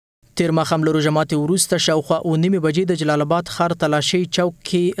تیر ماښام له روژه ماتې وروسته شاوخوا 9:30 بجې د جلال اباد ښار تلاشۍ چوک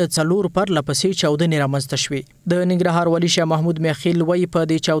کې څلور پرله پسې چاودنې رامنځته شوې. د ننګرهار والي شاه محمود میخیل وایي په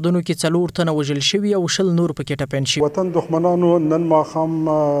دې چاودنو کې 4 تنه وژل شوي او 20 نور پکې ټپیان شوي. وطن دښمنانو نن ماښام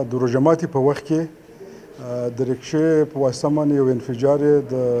د روژه ماتې په وخت کې د رکشې په واسطه باندې یو انفجار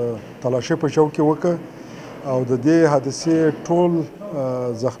د تلاشۍ په چوک کې وکړ او د دې حادثې ټول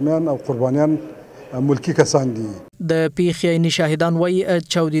زخمیان او قربانیان ملکی کسان دي. د پیښې عیني شاهدان وایي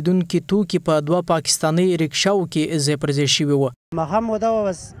چاودیدونکي توکي په 2 پاکستاني رکشاو کې ځای پر ځای شوي وو. ماښام ودا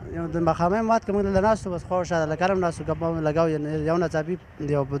بس د ماښامۍ مات کوم د ناستو بس خوښه د لکرم ناستو کوم لګاو یو ناڅاپي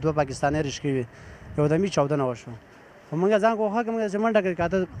یو 2 پاکستاني رکشې وي یو دمي چاودنه وشو. موږ ځان کوخه کوم چې منډه کوي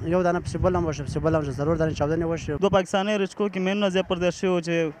کاته یو دانه پسې بل هم وشو پسې بل هم څلور دانې چاودنې وشو. 2 پاکستاني رکشکو کې مینونه ځای پر ځای شوي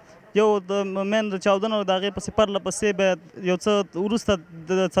چې یو د مین د چاودنه د هغې پسې پرله پسې به یو څه وروسته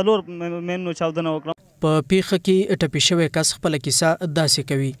د 4 مینونو چاودنه وکړه. په پیښه کې ټپي شوی کس خپله کیسه داسې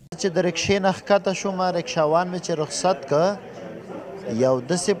کوي چې د رکشې نه ښکته شوم رکشاوان مې چې رخصت که یو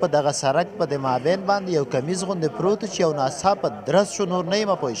داسې په دغه سړک په د مابین باندې یو کمیز غوندې پروت چې یو ناڅاپه درز شو نور نه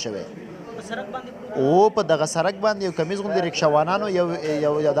یم پوه شوی او په دغه سړک باندې یو کمیز غوندې رکشاوانانو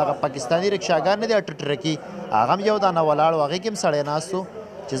یو دغه پاکستاني رکشاګان نه دی ټرکي هغه هم یو دانه ولاړ و هغې کې هم سړی ناست و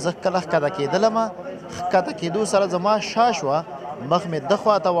چې زه کله ښکته کېدلم ښکته کېدو سره زما شا شوه مخ مې د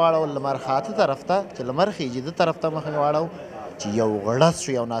خواته واړول لمر خاته طرف ته چې لمر خیجي د طرف ته مخ مې واړو چې یو غړس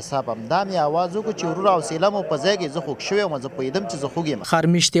شو یو ناڅاپه همدا مې آواز وکړو چې ورور حوصله مو په ځای کې زه خوږ شوی وم زه پوهېدم چې زه خوږ یم.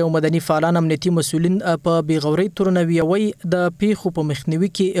 ښارمیشتې او مدني فعالان امنیتي مسؤلین په بېغورۍ تورنوي وایي د پیښو په مخنیوي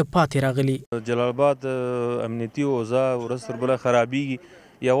کې پاتې راغلي. جلال اباد امنیتي اوضاع ورځ تر بله خرابېږي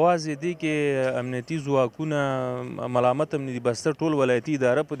یوازې دې کې امنیتي ځواکونه ملامت هم نه دي بسته ټول ولایتي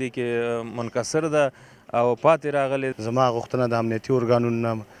اداره په دې کې منکسر ده او پاتې راغلی. زما غوښتنه د امنیتي ارګانونو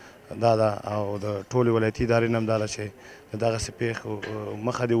نه دا ده او د ټولې ولایتي ادارې نه هم دا ده چې د دغسې پیښو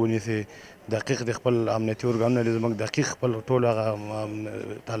مخه دې ونیسي دقیق د خپل امنیتي ارګانونه دې زموږ دقیق خپل ټول هغه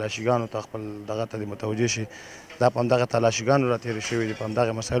تلاشیګانو ته خپل دغه ته دې متوجه شي دا په همدغه تلاشیګانو راتېرې شوي دي په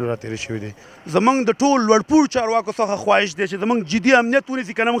همدغه مسایلو راتېرې شوي دي. زموږ د ټول لوړپوړو چارواکو څخه خواهش دی چې زموږ جدي امنیت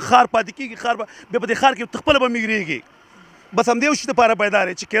ونیسي که نه موږ ښار پاتې کېږي ښار به بیا په دې ښار کې خپله به میږرېږي بس همدې یو شي دپاره پیدا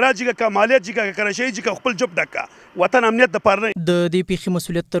دی چې کرا جګه که مالیه جګه که کرشۍ جګه خپل جب ډکه وطن امنیت دپاره نه. د دې پیښې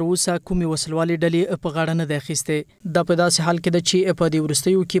مسؤلیت تر اوسه کومې وسلوالې ډلې په غاړه نه دی اخیستی. دا په داسې حال کې ده چې په دې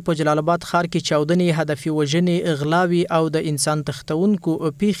وروستیو کې په جلال اباد ښار کې چاودنې هدفي وژنې غلاوې او د انسان تښتونکو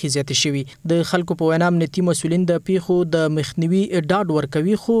پیښې زیاتې شوي. د خلکو په وینا امنیتي مسؤلین د پیښو د مخنیوي ډاډ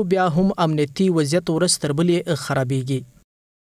ورکوي خو بیا هم امنیتي وضعیت ورځ تر بلې خرابېږي.